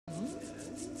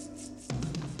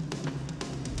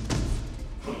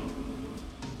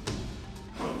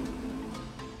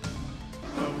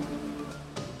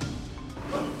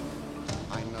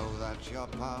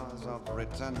powers of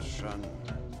retention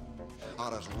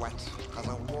are as wet as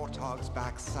a warthog's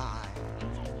backside.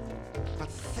 But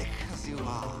thick as you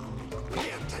are, pay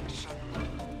attention.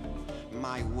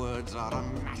 My words are a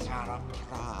matter of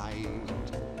pride.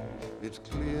 It's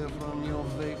clear from your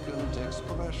vacant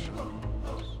expression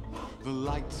the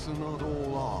lights are not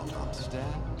all on upstairs.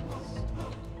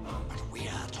 But we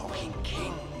are talking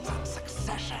kings and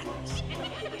successions.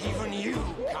 Even you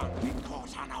can't be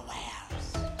caught unawares.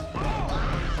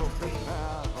 So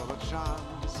prepare for the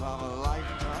chance of a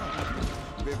lifetime.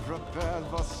 Be prepared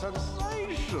for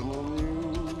sensational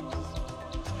news.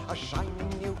 A shining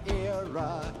new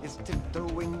era is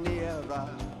tiptoeing nearer.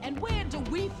 And where do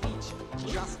we feature?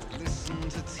 Just listen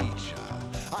to teacher.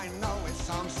 I know it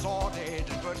sounds sordid,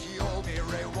 but you'll be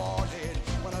rewarded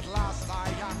when at last I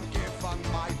am given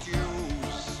my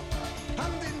dues.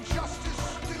 And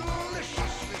injustice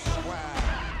deliciously swear.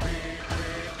 Be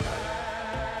prepared.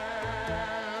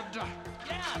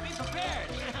 Yeah, be prepared.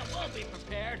 We'll be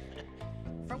prepared.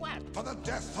 For what? For the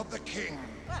death of the king.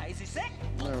 Why, is he sick?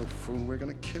 No, fool, we're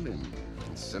gonna kill him.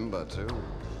 And Simba, too.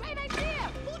 Great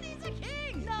idea! Who needs a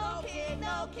king? No king,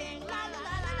 no king, la la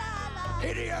la la la la.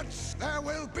 Idiots! There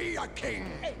will be a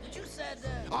king! Hey, but you said,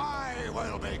 I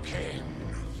will be king.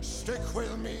 Stick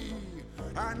with me,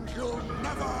 and you'll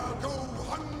never go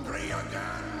hungry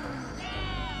again.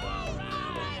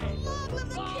 Long live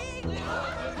the king!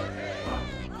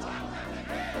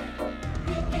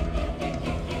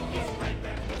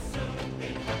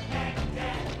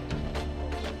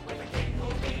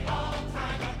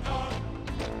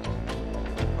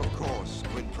 Of course,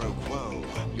 quid pro quo,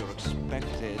 you're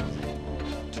expected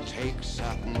to take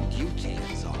certain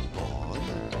duties on board.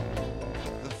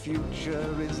 The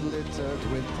future is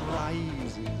littered with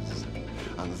prizes,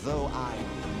 and though I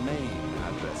remain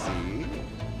at the sea,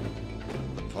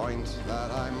 the point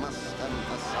that I must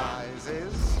emphasize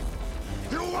is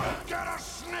you won't get a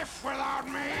sniff without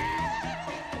me!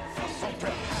 So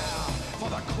prepare for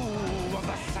the coup of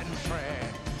the century.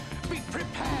 Be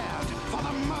prepared for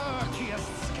the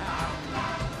murkiest scam.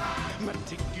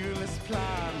 Meticulous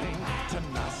planning,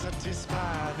 tenacity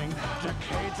spanning,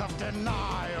 decades of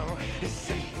denial is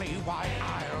simply why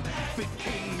I'll be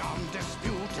king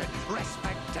undisputed,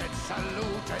 respected,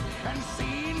 saluted, and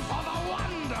seen for the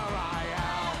wonder I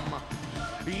am.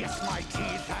 Yes, my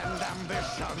teeth and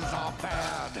ambitions are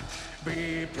bared.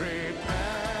 Be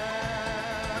prepared.